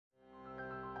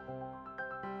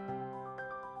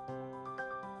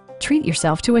treat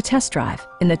yourself to a test drive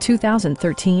in the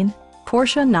 2013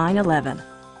 Porsche 911.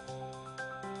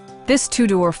 This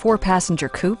two-door, four-passenger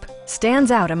coupe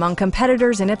stands out among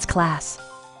competitors in its class.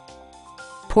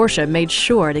 Porsche made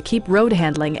sure to keep road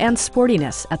handling and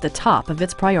sportiness at the top of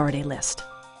its priority list.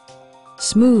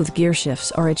 Smooth gear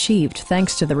shifts are achieved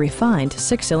thanks to the refined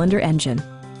six-cylinder engine.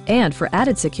 And for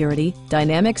added security,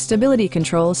 dynamic stability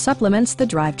control supplements the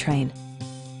drivetrain.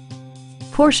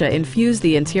 Porsche infused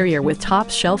the interior with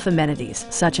top-shelf amenities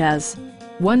such as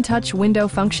one-touch window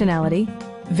functionality,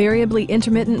 variably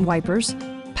intermittent wipers,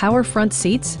 power front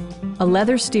seats, a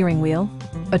leather steering wheel,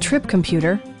 a trip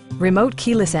computer, remote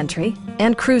keyless entry,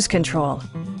 and cruise control.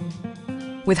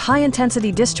 With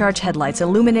high-intensity discharge headlights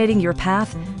illuminating your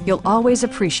path, you'll always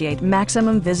appreciate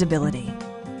maximum visibility.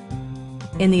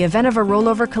 In the event of a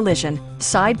rollover collision,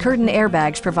 side curtain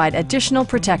airbags provide additional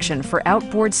protection for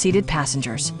outboard seated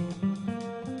passengers.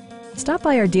 Stop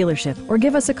by our dealership or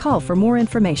give us a call for more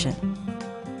information.